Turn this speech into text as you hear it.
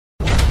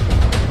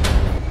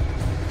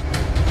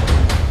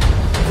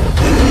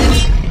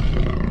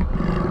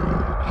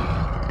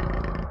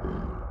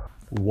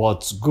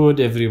What's good,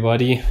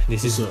 everybody?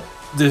 This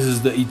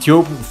is the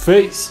Ethiopian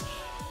face.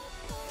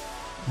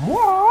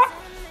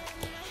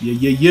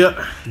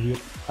 Yeah. We're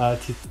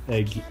at it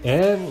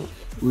again.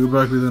 We're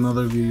back with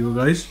another video,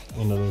 guys.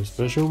 Another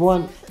special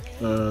one.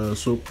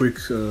 So quick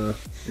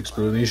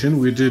explanation.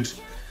 We did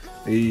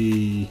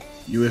a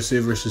USA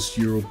versus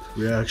Europe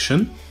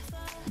reaction.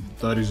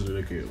 That is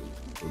like a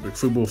big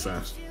football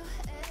fan.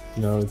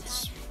 No,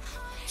 it's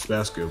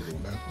basketball,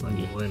 man. I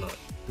mean, why not?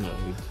 no.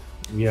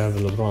 We have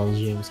LeBron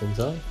James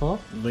himself, huh?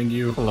 Thank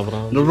you.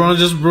 LeBron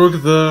just broke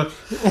the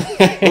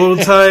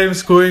all-time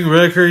scoring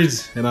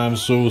records, and I'm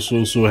so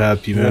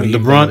happy, man. Yeah,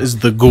 LeBron is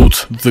the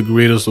GOAT, the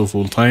greatest of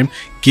all time.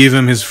 Give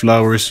him his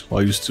flowers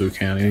while you still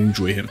can, and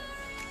enjoy him.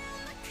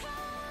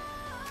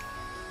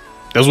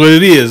 That's what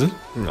it is. Huh?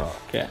 No,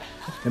 okay.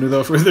 And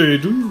without further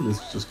ado,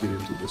 let's just get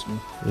into this one.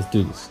 Let's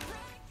do this.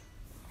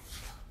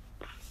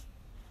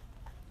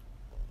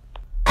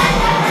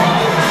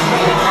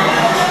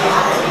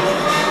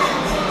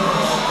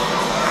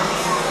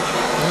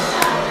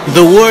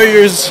 The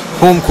Warriors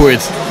home court.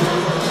 I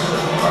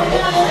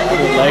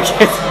don't like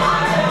it.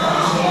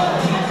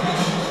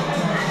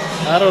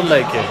 I don't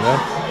like it, man.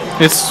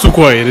 It's too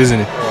quiet, isn't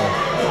it? Oh, I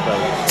don't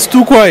like it. It's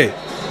too quiet.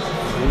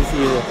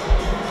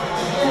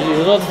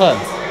 You're not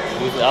fans.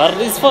 Are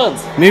these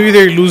fans? Maybe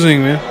they're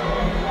losing, man.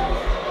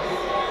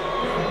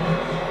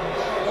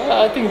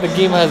 I think the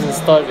game hasn't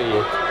started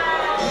yet.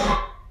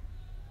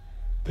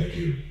 Thank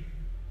you.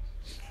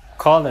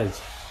 College.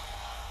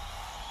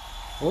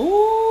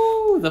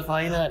 Ooh, the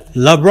final.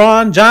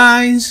 LeBron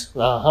James.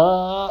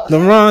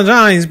 LeBron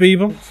James,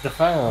 people. It's the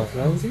finals,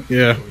 right?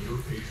 Yeah.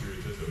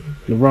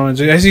 LeBron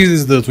James. I see this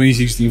is the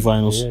 2016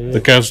 finals. Yeah.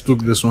 The Cavs took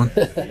this one.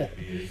 To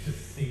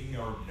sing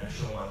our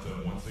national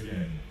anthem once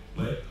again,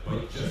 led by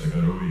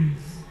Jessica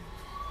Ruiz.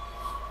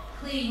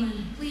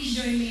 Cleveland, please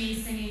join me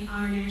in singing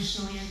our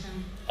national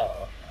anthem.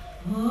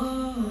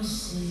 Oh,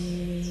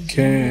 say.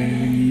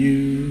 Can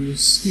you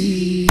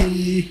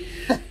see?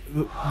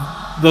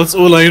 That's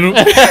all I know.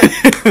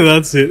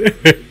 That's it.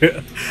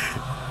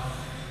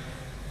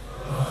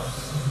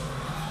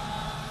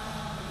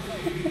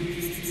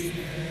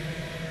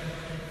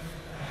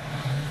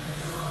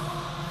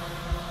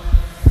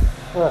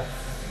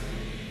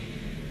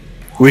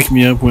 Wake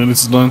me up when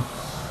it's done.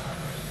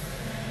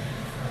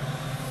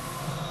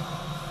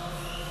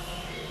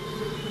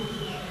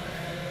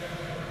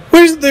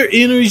 Where's their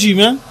energy,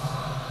 man?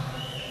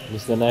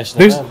 It's the national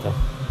There's- anthem.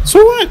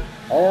 So what?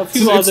 A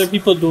few It's- other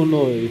people don't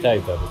know it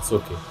either. It's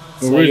okay.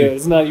 Oh, really?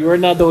 It's not. You are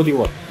not the only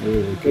one.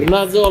 You're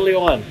not the only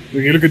one.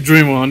 Okay, look at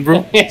Draymond,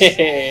 bro.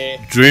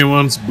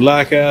 Draymond's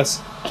black ass.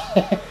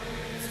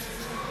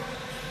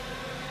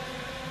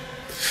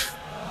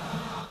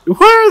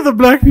 Why are the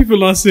black people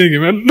not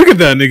singing, man? Look at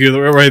that nigga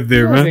right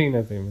there, I'm not man. saying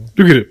nothing, man.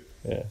 Look at it.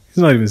 Yeah. He's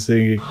not even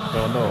singing.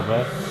 I know,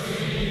 man.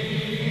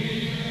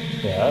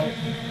 Yeah.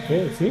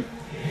 Okay. See.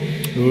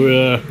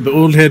 The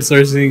old heads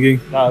are singing.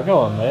 Nah, go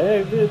on,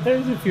 man.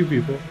 There's a few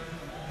people.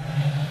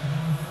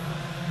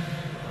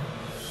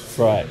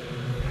 Right.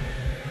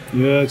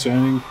 Yeah,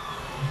 Channing.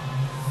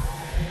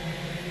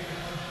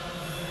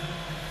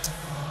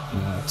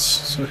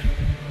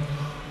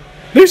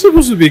 They're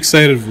supposed to be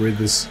excited for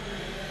this.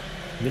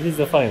 This is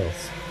the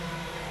finals.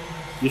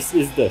 This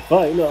is the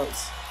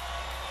finals.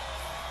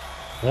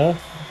 Huh?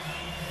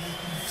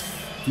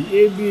 The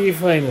NBA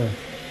final.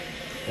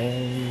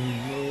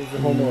 And the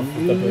home of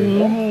the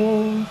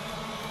bird.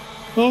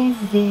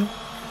 Of the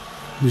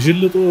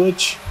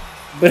Gillette.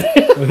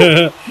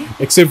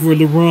 Except for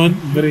LeBron.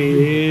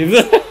 Brave.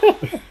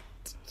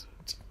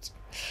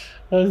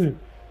 How's it?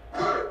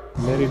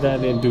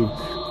 Maryland and Duke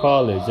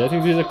College. I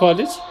think there's a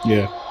college.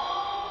 Yeah.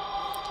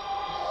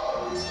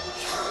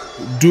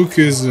 Duke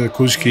is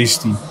Coach K's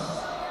team.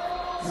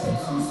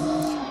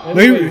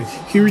 Anyway,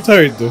 He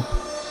retired though.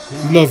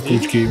 Love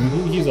Coach K,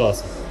 man. he's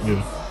awesome.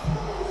 Yeah.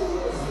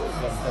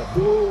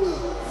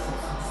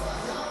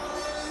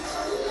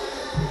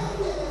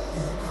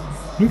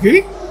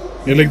 Okay.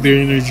 I like their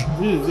energy.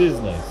 This is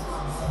nice.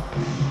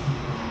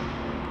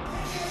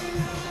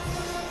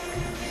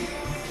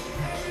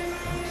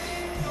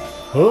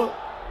 Huh?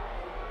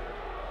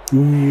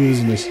 Ooh, this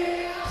is nice.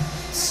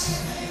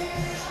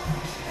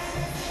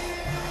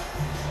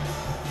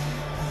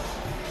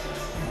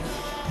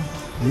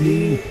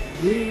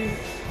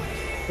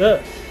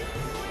 Yeah.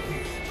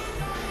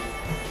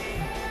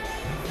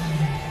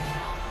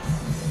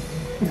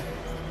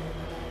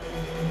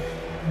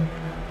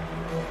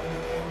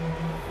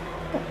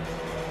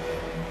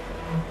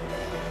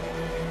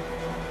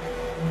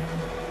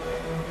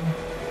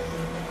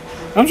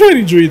 I'm trying to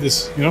enjoy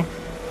this, you know?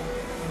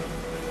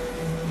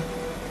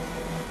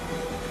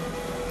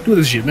 Do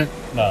this shit, man.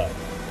 Nah.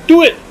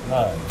 Do it!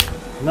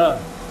 Nah.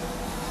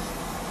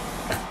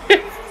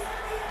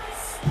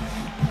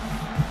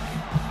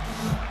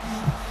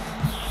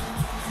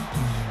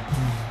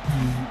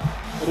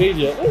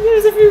 Radio.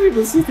 There's a few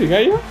people sitting, are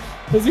you?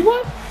 Does he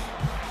want?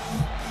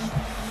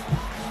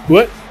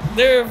 What?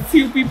 There are a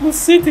few people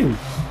sitting.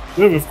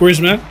 Yeah, of course,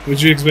 man.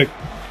 What'd you expect?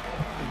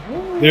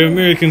 They're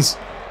Americans.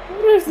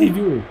 What are they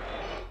doing?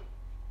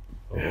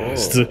 I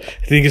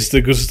think it's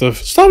the good stuff.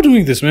 Stop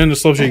doing this, man.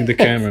 Stop shaking the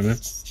camera, man.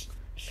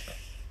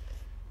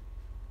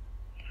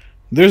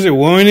 There's a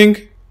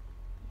warning.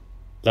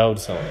 Loud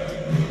sound.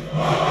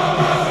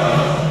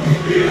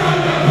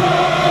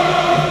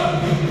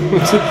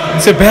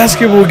 It's a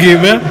basketball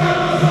game, man.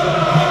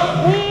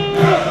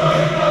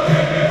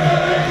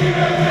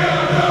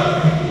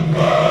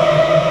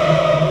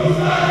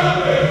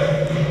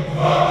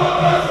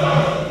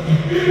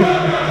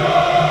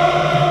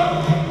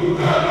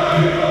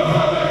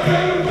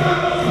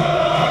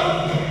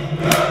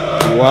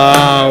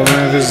 Wow,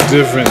 man, this is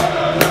different.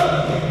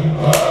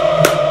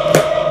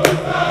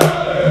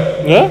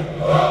 Yeah?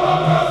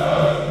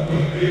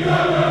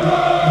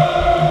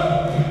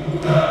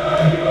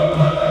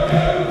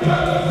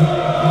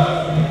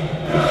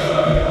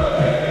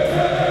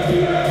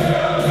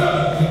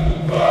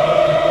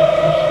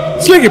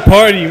 It's like a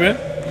party, man.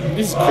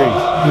 This is crazy.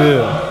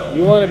 Yeah.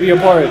 You want to be a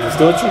part of this,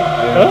 don't you?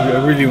 Huh?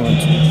 I really want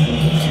to.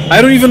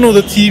 I don't even know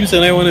the teams,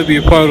 and I want to be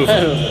a part of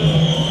it.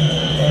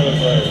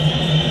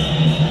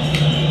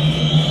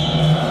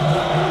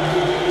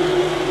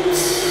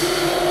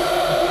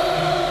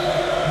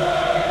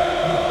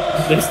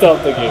 They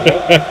stopped the game.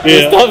 Right?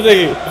 They stopped the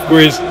game. Of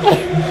course.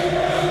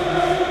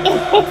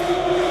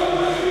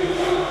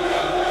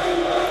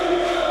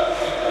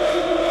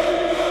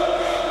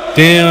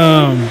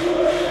 Damn.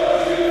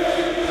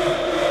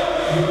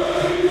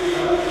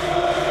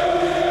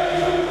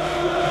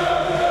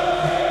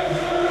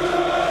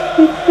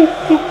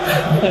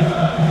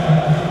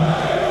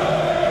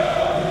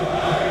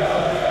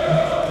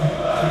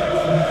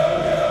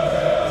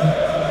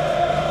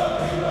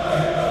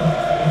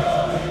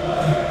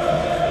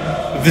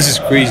 This is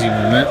crazy,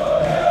 man.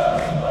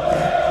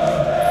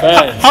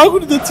 Fans. How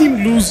could the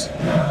team lose?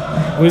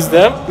 With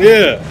them?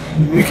 Yeah,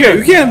 you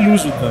can't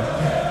lose with them.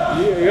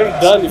 You're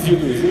done if you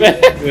lose. Yeah.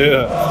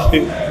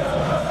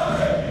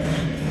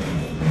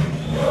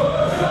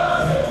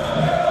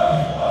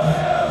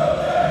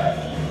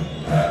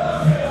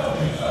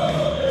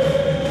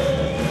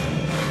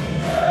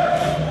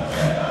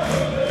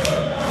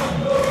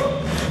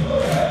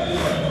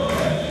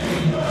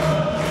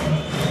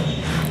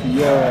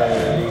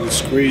 Yeah,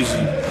 it's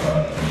crazy.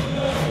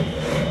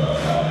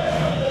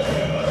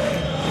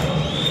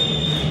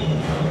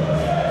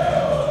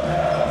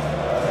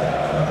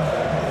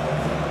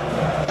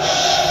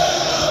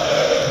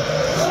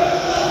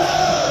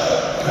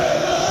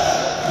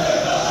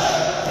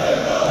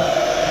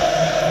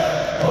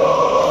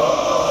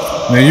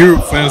 Man,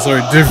 Europe fans are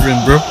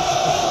different, bro.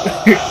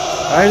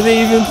 Are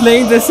they even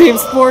playing the same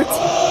sport?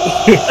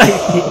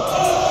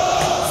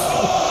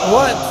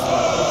 What?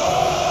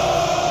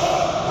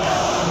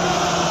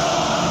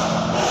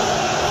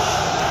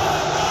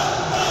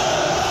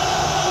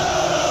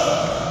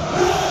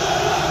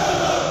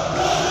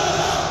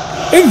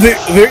 And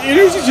their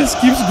energy just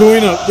keeps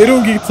going up. They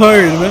don't get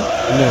tired, man.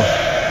 No.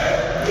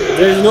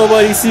 There's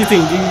nobody sitting.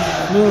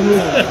 No.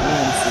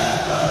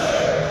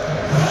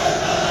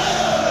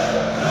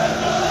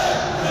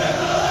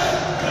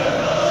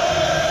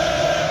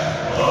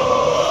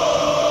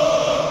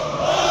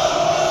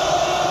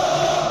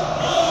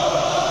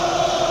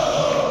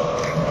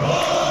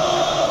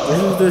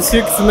 This is the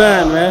sixth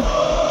man.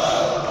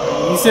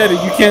 He said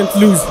it, you can't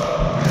lose.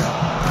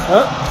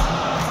 Huh?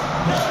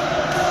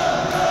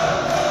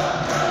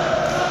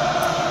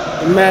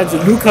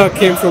 Imagine, Luka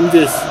came from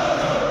this.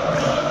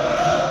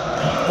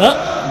 Huh?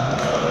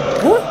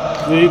 What?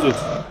 They did.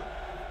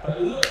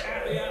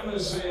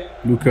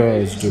 Luka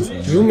is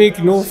different. You make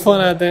no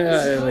fun at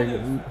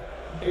that.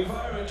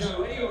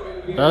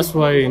 That's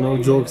why, you know,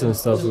 jokes and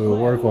stuff will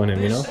work on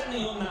him, you know?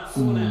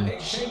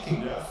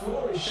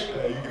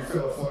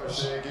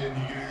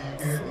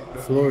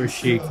 Floor is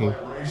shaking.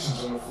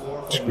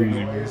 It's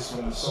crazy, man.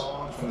 From the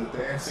songs, from the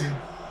dancing,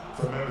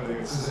 from everything.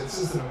 It's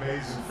just an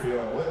amazing feeling.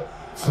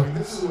 I mean,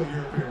 this is what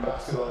European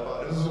basketball is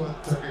about. This is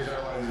what Turkish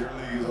Airlines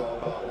EuroLeague is all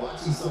about.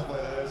 Watching stuff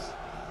like this,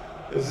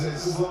 it's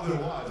just lovely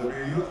to watch. I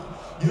mean,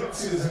 you don't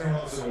see this anywhere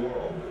else in the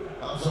world.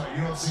 I'm sorry,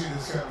 you don't see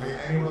this kind of thing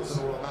anywhere else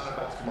in the world, not a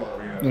basketball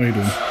arena. No, you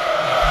don't.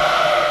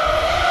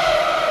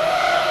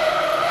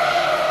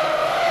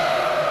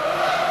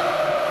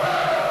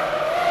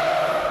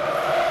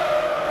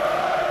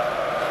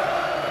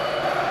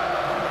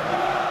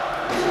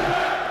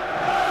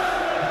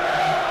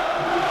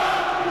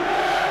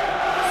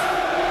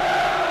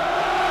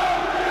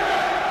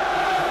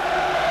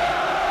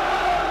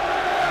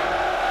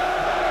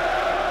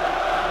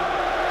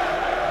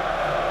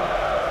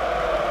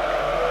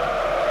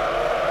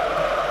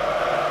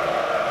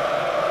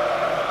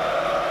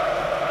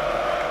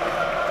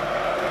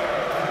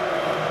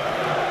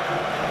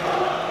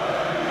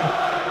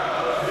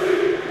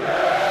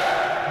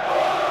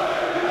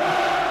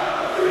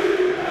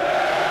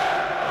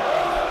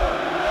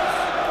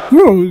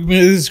 Bro, man,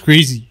 this is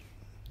crazy.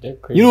 They're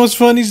crazy. You know what's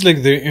funny? It's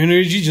like their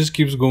energy just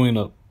keeps going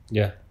up.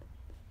 Yeah.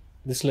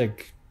 This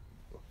like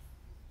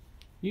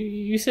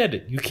You said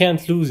it. You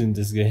can't lose in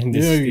this game. In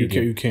this Yeah,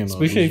 stadium. you cannot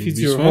Especially lose if it's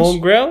with your these fans. home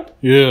ground.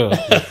 Yeah.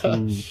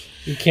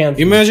 You can't.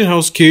 Imagine how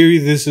scary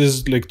this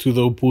is, like, to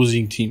the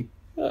opposing team.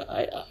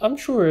 I'm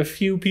sure a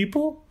few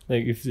people,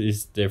 like if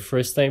it's their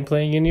first time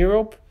playing in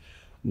Europe,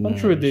 I'm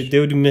sure they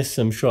would miss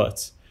some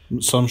shots.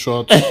 Some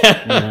shots.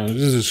 Yeah,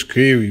 this is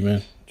scary,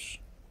 man.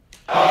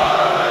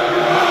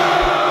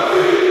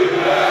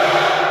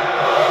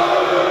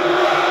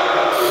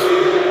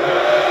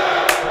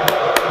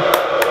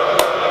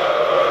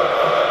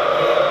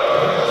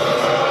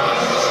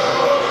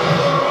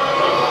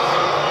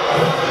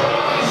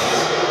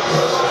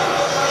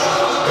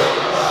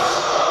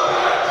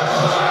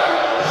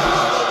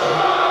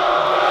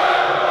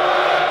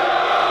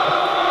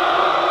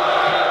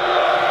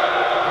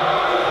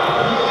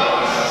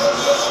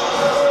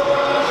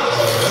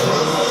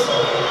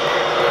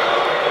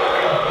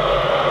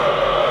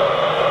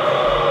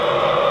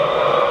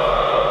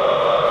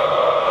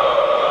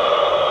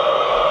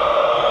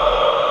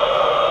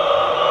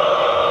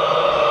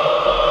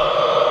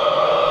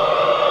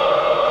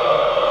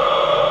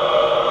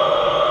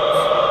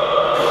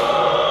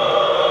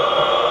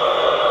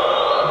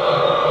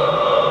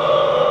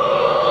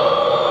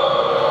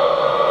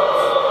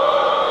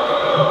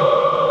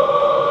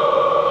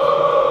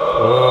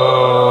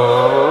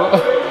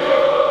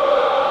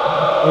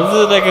 Is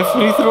it like a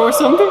free throw or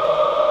something?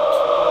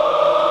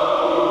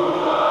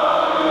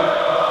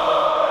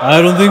 I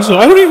don't think so.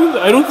 I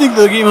don't think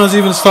the game has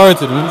even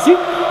started, man. See?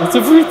 It's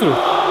a free throw.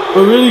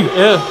 Oh, really?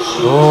 Yeah.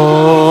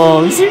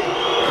 Oh, you see?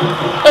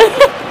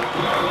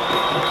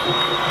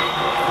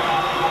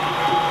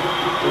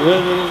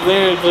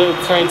 they're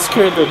trying to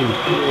scare the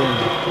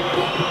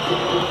dude.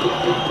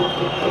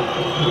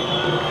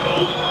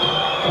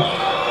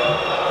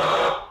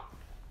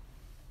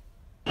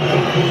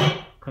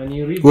 Can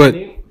you read What? the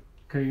name?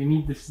 Can you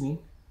read this name?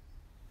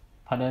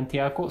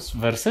 Panathinaikos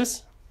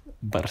versus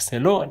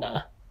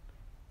Barcelona.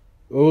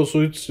 Oh,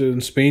 so it's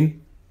in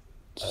Spain?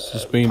 It's the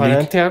Spain league?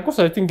 Panathinaikos,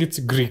 I think it's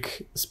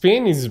Greek.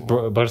 Spain is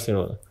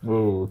Barcelona.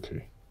 Oh,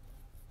 okay.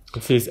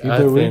 It says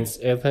Either way.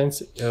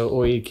 Athens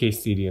OAK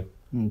Stadium.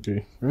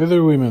 Okay.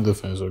 Either way, man, the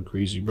fans are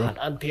crazy, bro.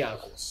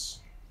 Panathinaikos.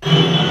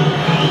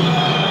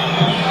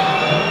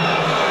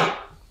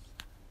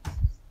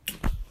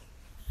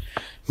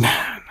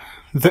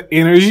 The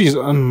energy is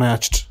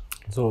unmatched.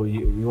 So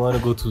you want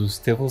to go to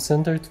Staples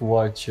Center to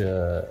watch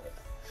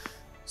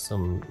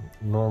some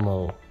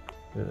normal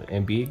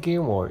NBA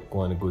game, or you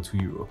want to go to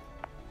Europe?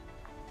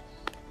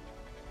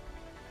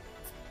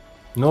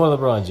 No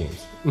LeBron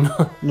James.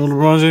 No. No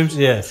LeBron James?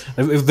 Yes.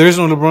 If there's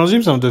no LeBron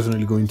James, I'm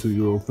definitely going to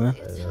Europe, man.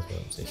 That's what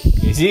I'm saying.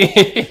 You see?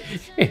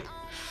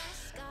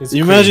 It's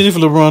Imagine if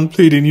LeBron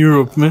played in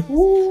Europe, man.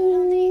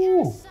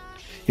 Ooh.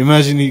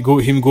 Imagine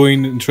him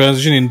going in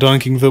transition and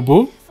dunking the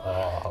ball.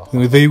 You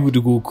know, they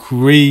would go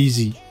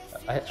crazy.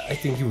 I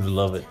think he would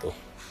love it though.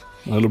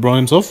 LeBron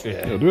himself?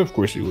 Yeah. Of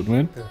course he would,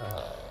 man.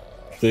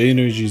 The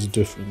energy is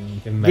different,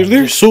 man. Imagine.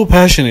 They're so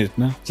passionate,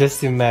 man.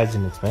 Just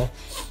imagine it, man.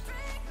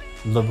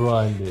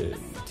 LeBron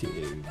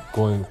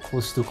going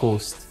coast to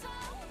coast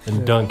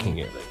and dunking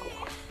it.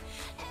 Like,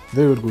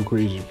 They would go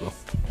crazy, bro.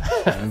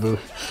 And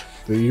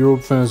the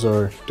Europe fans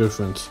are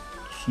different.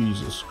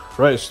 Jesus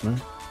Christ,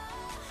 man.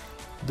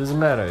 doesn't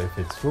matter if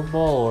it's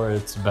football or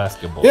it's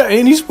basketball. Yeah,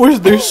 any sports,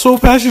 they're so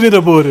passionate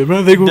about it,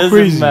 man. They go Doesn't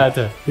crazy.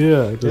 matter.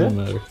 Yeah, it doesn't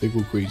matter. They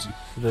go crazy.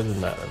 It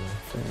doesn't matter,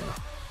 man.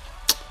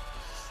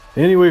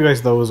 Anyway,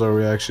 guys, that was our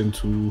reaction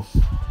to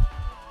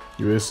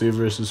USA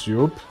versus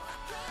Europe.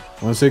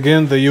 Once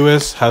again, the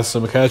US has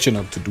some catching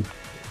up to do.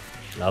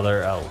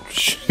 Another L.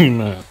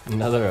 Man,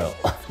 Another L.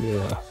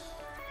 yeah.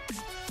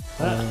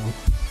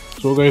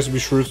 So, guys, be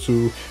sure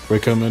to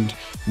recommend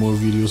more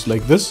videos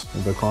like this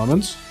in the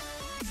comments.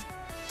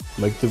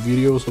 Like the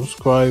video,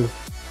 subscribe,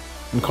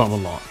 and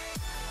comment along.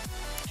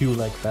 You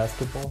like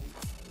basketball?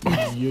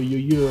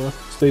 Yeah.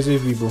 Stay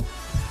safe, people.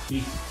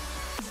 Peace.